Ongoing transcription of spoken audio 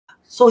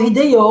So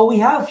Hideo, we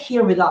have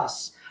here with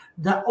us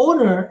the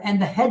owner and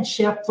the head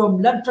chef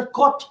from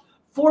Lantricot,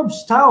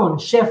 Forbes-town,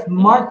 Chef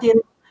Martin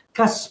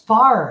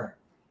Kaspar.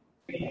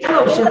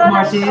 Hello, Chef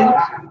Martin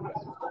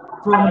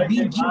from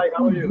BG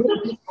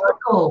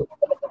Circle.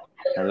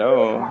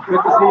 Hello.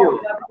 Good to see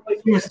you.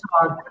 Yes,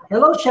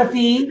 hello,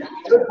 Chefy.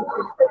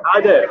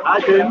 Hi there. Hi,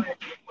 Tim.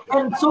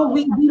 And so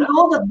we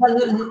know that,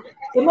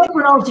 am I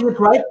pronouncing it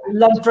right?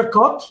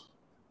 Lantricot?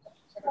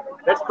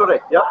 That's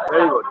correct. Yeah,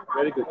 very good.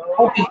 Very good.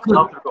 Okay,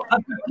 good.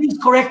 Please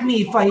correct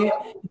me if I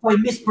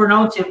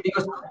mispronounce it,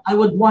 because I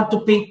would want to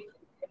pay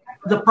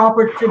the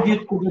proper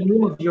tribute to the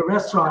name of your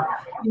restaurant.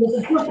 Because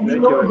of course we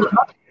know the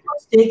Lantricot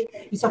steak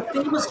is a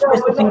famous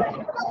recipe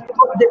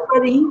of the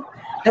curry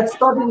that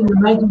started in the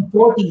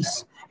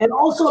 1940s. And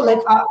also, like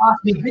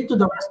we've been to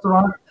the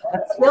restaurant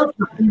that sells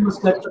the famous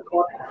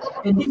Lantricot,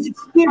 and this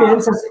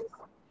experience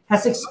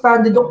has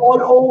expanded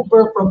all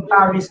over from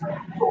Paris to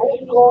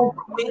Hong Kong,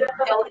 Kuwait,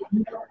 LA,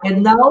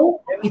 and now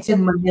it's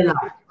in Manila.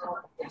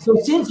 So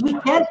since we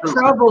can't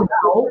travel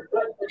now,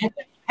 let's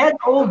head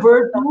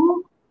over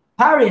to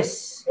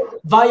Paris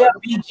via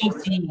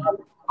BGC,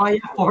 via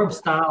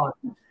Forbes-town.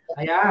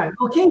 Ayan.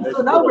 Okay,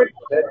 so now we're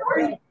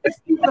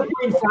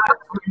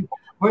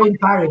in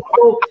Paris.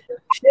 So,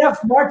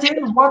 Chef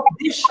Martin, what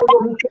dish are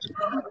we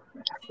cooking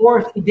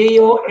for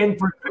Hideo and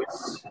for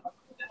Chris?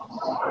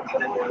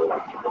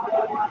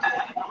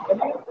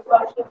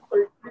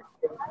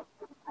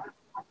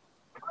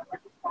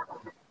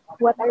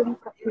 What are we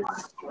cooking?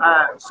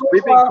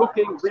 We've been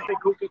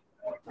cooking.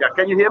 Yeah,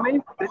 can you hear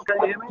me? Can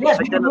you hear me? Yes,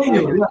 we can hear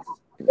you.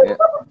 Yeah.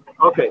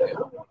 Okay.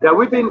 Yeah,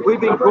 we've been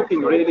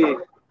cooking really.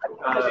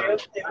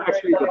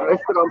 Actually, the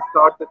restaurant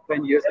started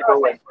 10 years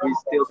ago, and we've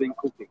still been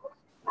cooking.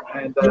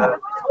 And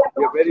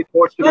we're very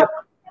fortunate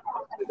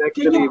that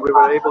actually we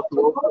were able to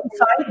open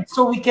inside,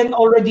 so we can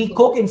already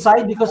cook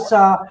inside, because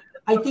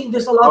I think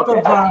there's a lot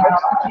of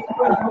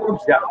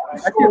yeah.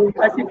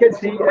 As you can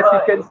see,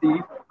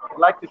 I'd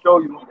like to show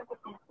you.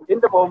 In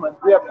the moment,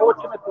 we are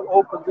fortunate to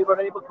open. We were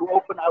able to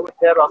open our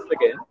terrace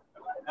again,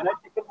 and as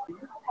you can see,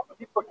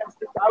 people can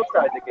sit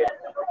outside again.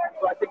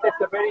 So I think that's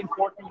a very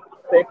important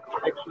step,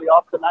 actually,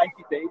 after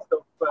 90 days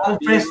of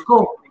being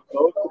close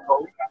to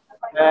home.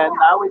 And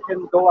now we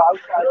can go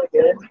outside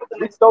again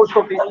with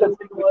social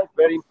distancing, which is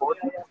very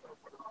important.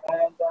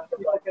 And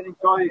people can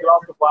enjoy a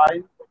glass of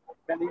wine,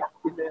 can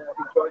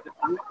enjoy the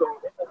food. So,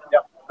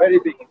 yeah, very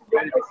big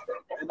step.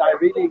 And I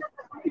really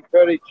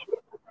encourage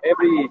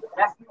every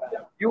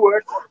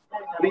viewers,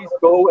 please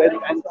go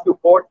and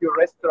support your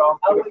restaurant,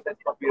 because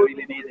that's what we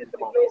really need in the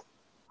moment.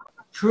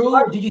 True.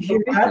 Did you hear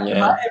that?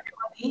 Yeah.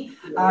 Everybody,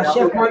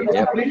 Chef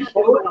Martin, please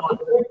go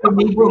to the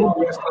neighborhood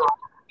restaurant.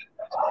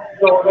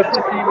 So as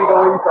you see, we go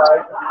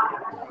inside.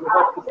 We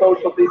have the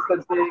social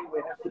distancing. We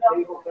have the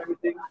tables,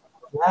 everything.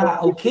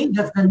 Yeah. Okay,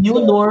 that's the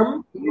new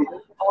norm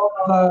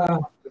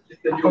of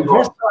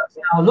restaurants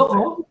now. Look,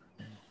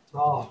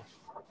 oh.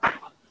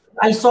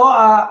 I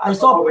saw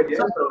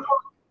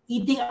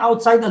eating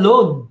outside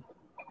alone.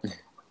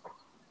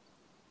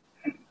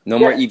 No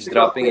more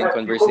eavesdropping in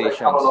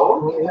conversations.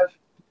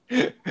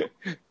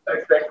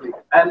 Exactly.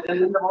 And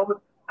in the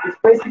moment, it's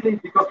basically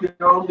because we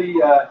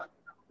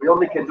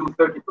only can do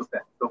 30%.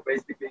 So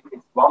basically,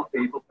 it's one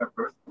table per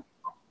person,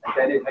 and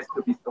then it has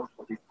to be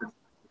social distance,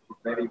 which is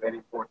very, very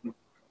important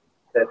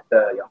that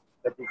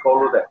we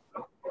follow that.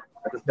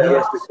 With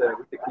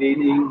the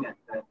cleaning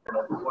and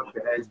wash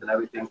your hands and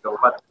everything. So,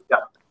 but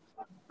yeah.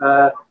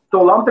 So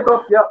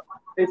Lantricot, yeah,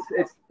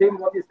 it's Tim,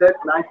 what you said,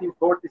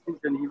 1940s in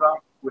Geneva.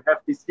 We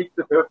have this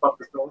secret herb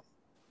butter sauce.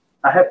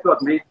 I have to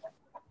admit,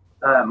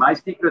 my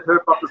secret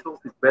herb butter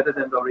sauce is better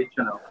than the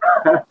original.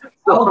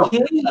 So,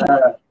 okay.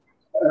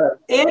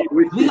 And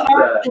we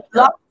are in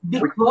luck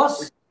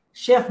because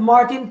Chef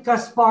Martin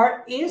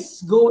Kaspar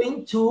is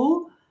going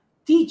to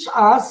teach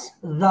us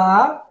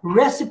the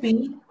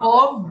recipe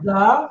of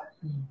the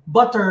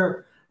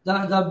butter,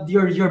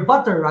 your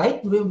butter,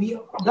 right?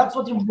 That's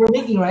what we're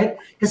making, right?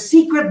 The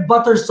secret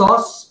butter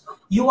sauce.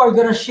 You are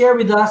gonna share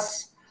with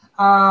us.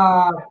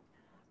 The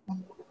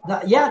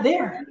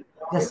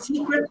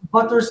secret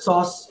butter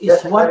sauce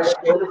is what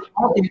Chef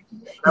Martin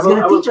is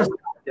gonna teach us.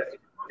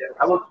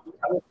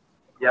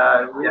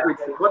 Yeah,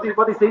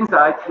 what is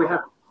inside? We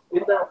have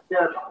there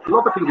are a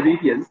lot of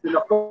ingredients, and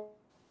of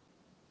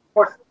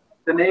course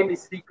the name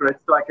is secret,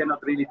 so I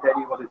cannot really tell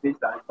you what is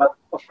inside. But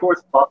of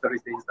course, butter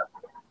is inside.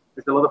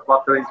 There's a lot of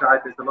butter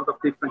inside. There's a lot of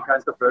different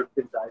kinds of herbs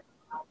inside.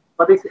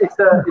 But it's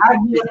a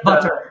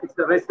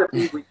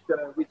recipe which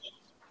herb is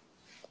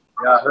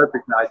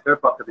nice.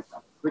 Herb butter is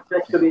nice. Which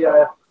actually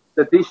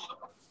the dish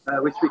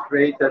which we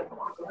created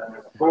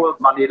for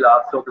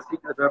Manila. So the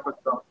secret herb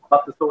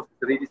butter sauce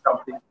is really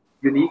something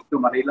unique to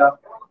Manila,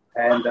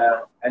 and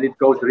it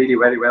goes really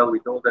very well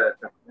with all the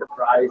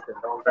fries and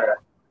all the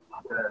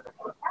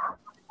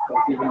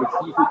even with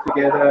seafood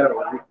together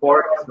or with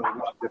pork, so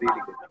which is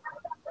really good.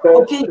 So,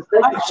 okay,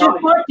 Chef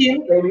Martin,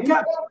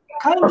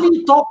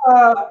 kindly talk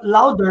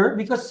louder,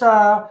 because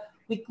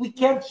we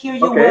can't hear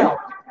you well.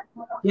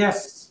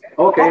 Yes.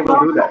 Okay, we'll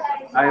do that.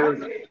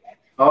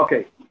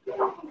 Okay.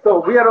 So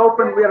we are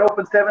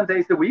open 7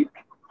 days a week,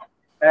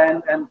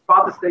 and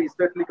Father's Day is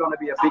certainly going to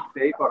be a big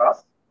day for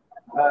us.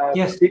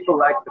 Yes. People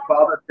like the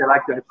fathers, they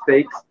like to have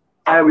steaks.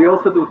 We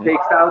also do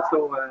takes out,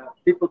 so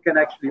people can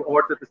actually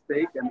order the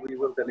steak and we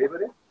will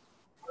deliver it.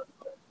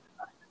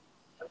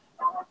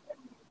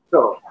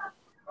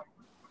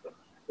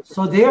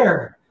 So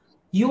there,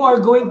 you are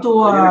going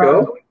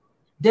to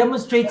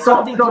demonstrate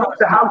something for us.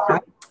 The house,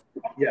 right?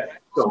 yes.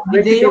 So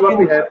basically what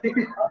we have,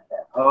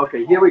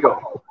 okay, here we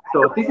go.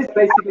 So this is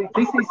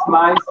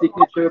my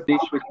signature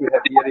dish which we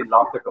have here in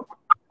Lanterkot.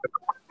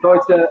 So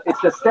it's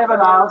a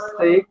 7-ounce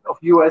steak of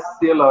US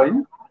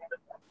sirloin.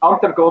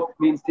 Entrecote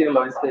means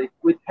sirloin steak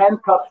with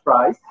hand-cut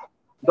fries.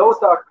 Those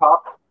are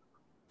cut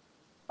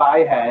by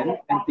hand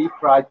and deep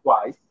fried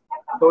twice.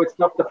 So it's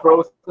not the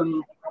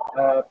frozen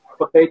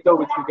potato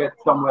which you get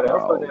somewhere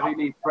else, but they're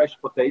really fresh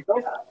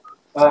potatoes.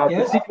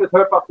 The secret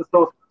herb of the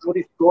sauce, what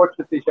is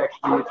gorgeous is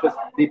actually you just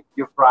dip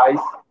your fries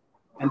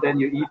and then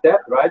you eat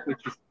that, right?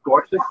 Which is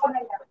gorgeous.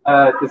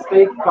 The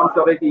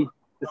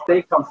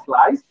steak comes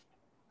sliced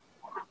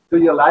to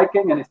your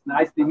liking, and it's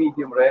nicely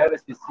medium rare,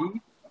 as you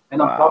see.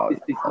 And on top is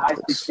this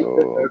nicely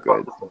secret herb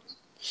of the sauce.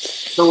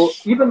 So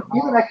even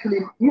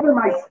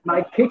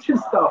my kitchen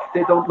staff,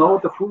 they don't know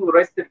the full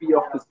recipe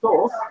of the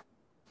sauce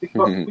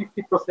because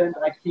 50%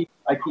 I keep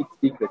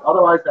secret.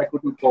 Otherwise, I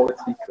couldn't call it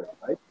secret,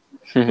 right?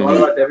 So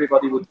otherwise,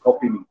 everybody would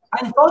copy me.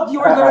 I thought you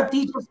were going to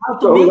teach us how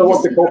to make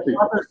this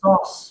butter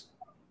sauce.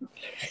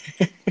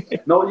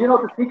 No, you know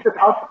the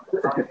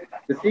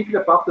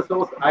secret butter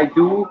sauce I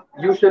do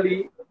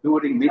usually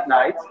during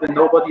midnights when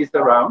nobody is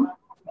around.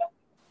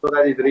 So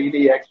that it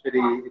really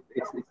actually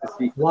it's a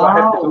secret. Wow. So I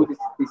have to do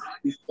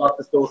this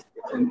butter sauce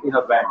in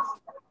advance.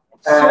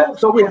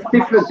 So we have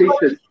different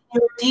dishes.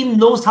 Your team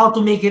knows how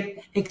to make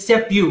it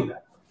except you.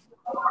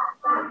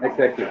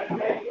 Exactly.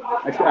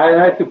 Actually,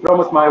 I had to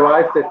promise my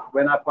wife that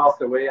when I pass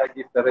away, I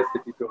give the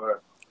recipe to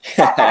her.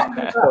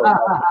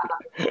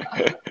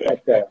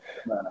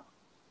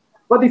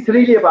 But it's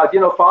really about,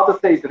 Father's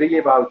Day is really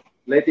about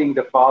letting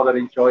the father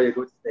enjoy a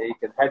good steak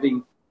and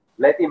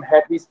let him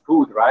have his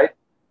food, right?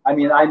 I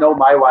mean, I know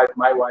my wife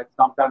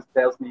sometimes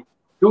tells me,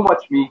 too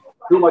much meat.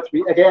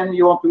 Again,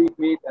 you want to eat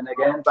meat, and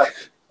again, but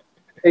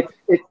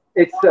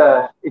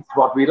it's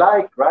what we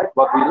like, right?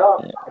 What we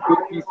love. A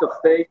good piece of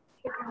steak,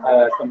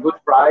 some good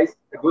fries,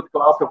 a good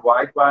glass of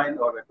white wine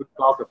or a good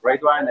glass of red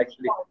wine,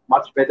 actually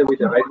much better with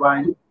the red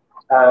wine.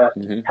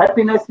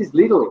 Happiness is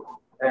little,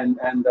 and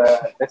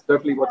that's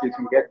certainly what you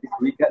can get this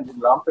weekend in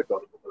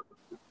Lanterkot.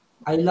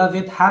 I love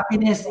it.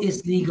 Happiness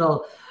is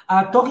legal.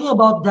 Talking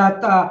about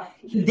that,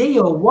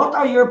 Hideo, what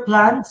are your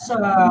plans?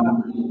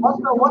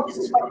 What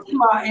is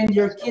Fatima and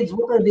your kids?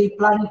 What are they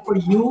planning for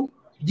you?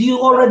 Do you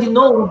already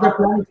know what they're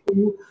planning for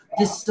you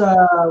this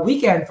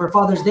weekend for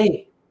Father's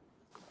Day?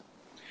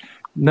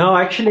 No,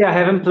 actually, I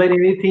haven't planned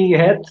anything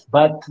yet,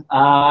 but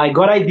I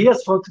got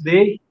ideas for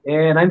today,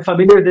 and I'm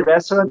familiar with the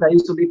restaurant. I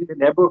used to live in the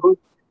neighborhood,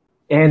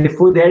 and the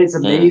food there is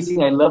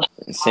amazing. I love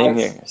it. Same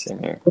here.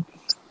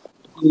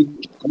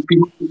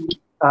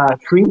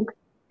 Shrimp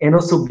and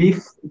also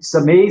beef. It's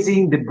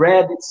amazing. The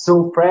bread, it's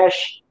so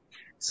fresh.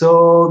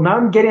 So now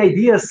I'm getting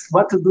ideas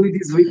what to do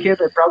this weekend.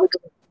 I probably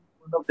going to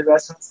one of the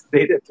restaurants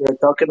today that we're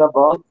talking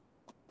about.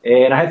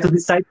 And I have to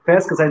decide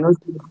fast because I know it's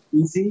going to be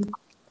easy.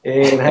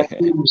 And I have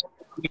to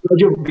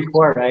schedule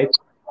before, right?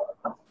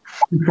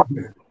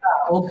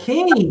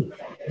 Okay.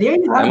 There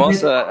you have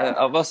it.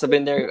 I've also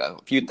been there a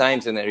few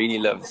times, and I really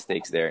love the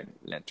steaks there in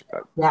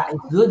Lanterkot. Yeah,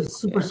 it's good. It's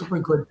super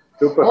good.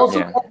 Super. Also,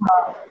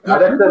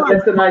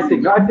 that's a nice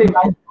thing. No, I think.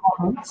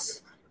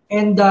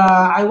 And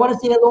I want to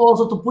say hello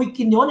also to Puy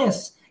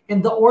Quinones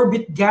and the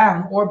Orbit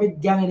Gang. Orbit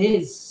Gang it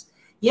is.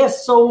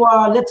 Yes, so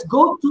let's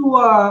go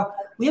to,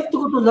 we have to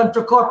go to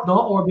Lanterkot, no?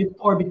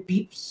 Orbit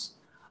peeps.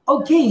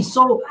 Okay,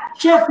 so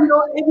Chef,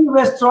 every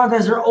restaurant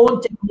has their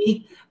own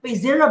technique, but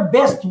is there a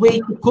best way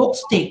to cook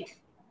steak?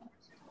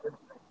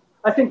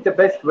 I think the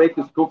best way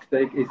to cook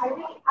steak is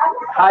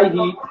high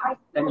heat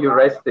and you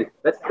rest it.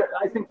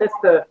 I think that's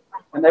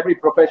and every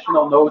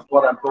professional knows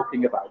what I'm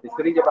talking about. It's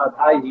really about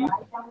high heat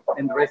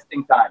and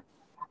resting time.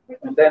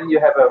 And then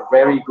you have a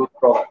very good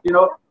product.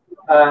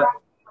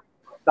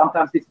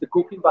 Sometimes it's the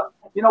cooking, but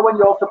when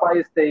you also buy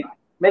a steak,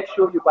 make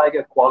sure you buy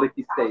a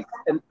quality steak.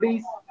 And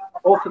please,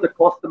 also the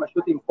customer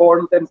should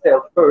inform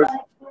themselves first.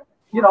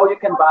 You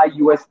can buy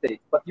US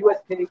steaks, but US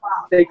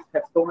steaks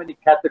have so many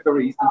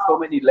categories and so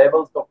many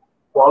levels of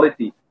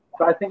quality.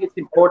 So I think it's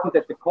important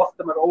that the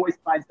customer always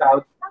finds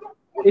out,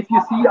 if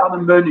you see on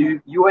a menu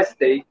US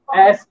steak,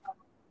 ask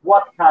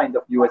what kind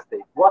of US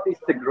steak, what is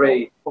the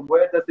grade, from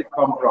where does it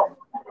come from?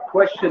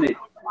 Question it.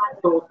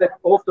 So that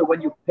also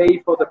when you pay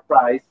for the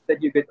price,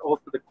 that you get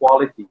also the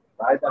quality,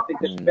 right? I think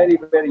that's very,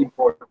 very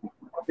important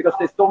because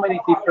there's so many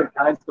different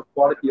kinds of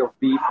quality of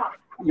beef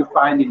you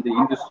find in the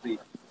industry.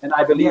 And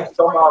I believe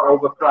some are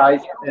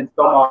overpriced and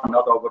some are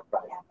not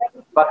overpriced.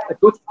 But a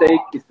good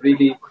steak is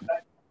really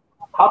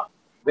hot,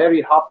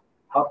 very hot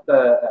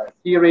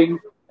searing,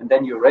 and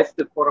then you rest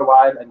it for a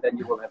while, and then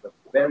you will have a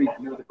very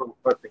beautiful,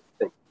 perfect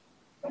steak.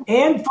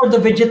 And for the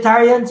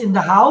vegetarians in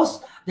the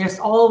house, there's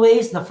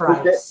always the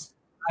fries,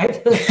 right?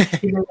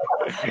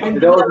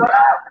 And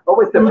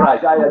Always the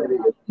fries. I agree.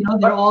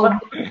 they're all.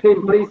 Tim,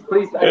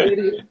 please,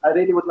 I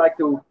really would like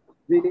to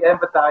really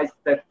emphasize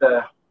that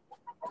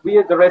we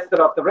at the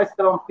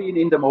restaurant scene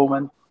in the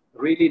moment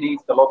really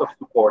needs a lot of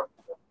support,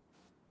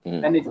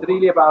 and it's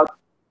really about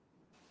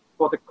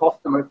for the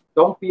customers.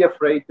 Don't be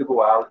afraid to go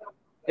out.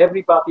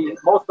 Everybody,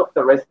 most of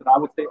the restaurants, I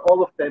would say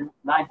all of them,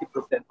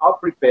 90% are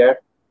prepared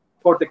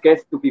for the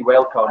guests to be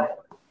welcome,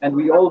 and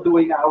we all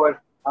doing our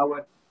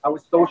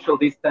social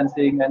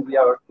distancing, and we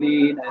are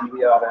clean, and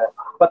we are.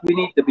 But we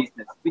need the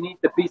business. We need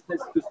the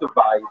business to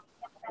survive,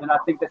 and I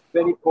think that's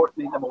very important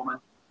in the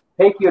moment.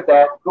 Take your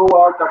dad, go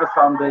out on a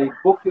Sunday,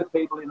 book your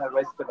table in a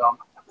restaurant,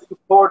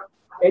 support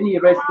any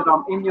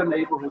restaurant in your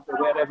neighborhood or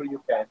wherever you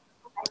can.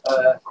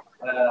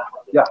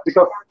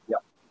 Because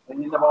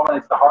in the moment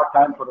it's a hard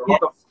time for a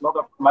lot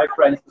of my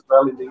friends as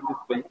well in the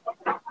industry,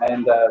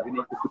 and we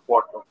need to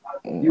support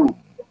you.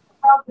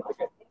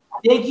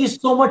 Thank you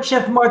so much,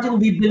 Chef Martin.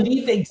 We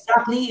believe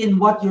exactly in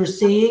what you're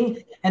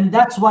saying, and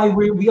that's why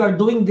we are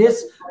doing this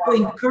to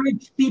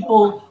encourage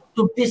people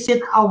to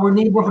visit our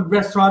neighborhood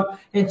restaurant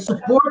and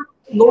support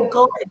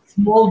local and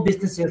small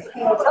businesses.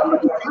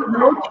 Somebody said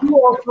hello to you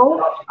also.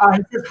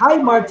 He says, "Hi,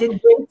 Martin.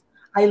 Great.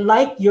 I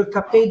like your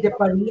Café de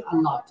Paris a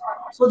lot."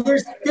 So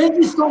thank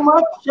you so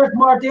much, Chef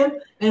Martin,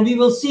 and we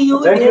will see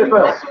you Thank you,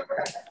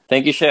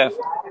 Thank you, Chef.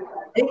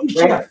 Thank you,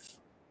 Chef.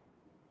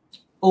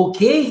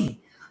 Okay.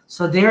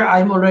 So there,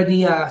 I'm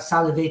already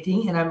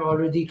salivating, and I'm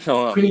already.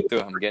 Me too.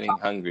 I'm getting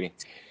hungry.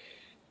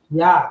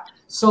 Yeah.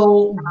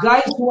 So,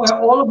 guys,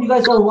 all of you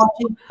guys who are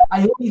watching,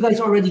 I hope you guys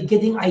are already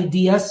getting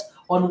ideas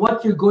on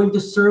what you're going to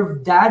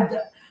serve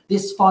Dad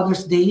this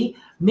Father's Day.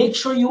 Make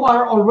sure you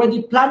are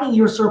already planning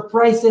your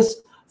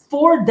surprises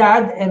for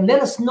Dad, and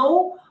let us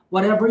know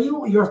whatever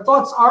your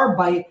thoughts are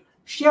by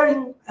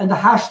sharing and the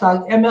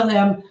hashtag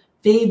MLM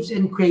Faves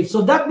and Craves.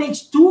 So that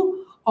makes 2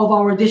 of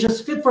our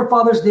dishes fit for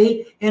Father's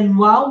Day, and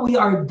now we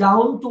are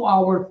down to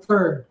our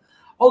 3rd.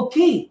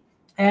 Okay,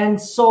 and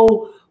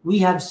so we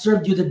have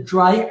served you the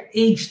dry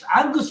aged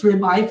Angus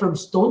ribeye from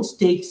Stone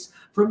Steaks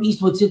from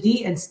Eastwood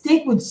City, and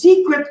steak with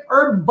secret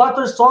herb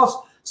butter sauce,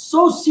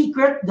 so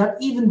secret that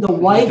even the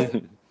wife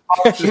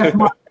of Chef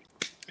Martin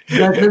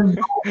doesn't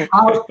know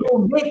how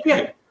to make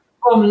it,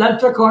 from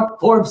Lantracote,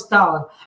 Forbes Town.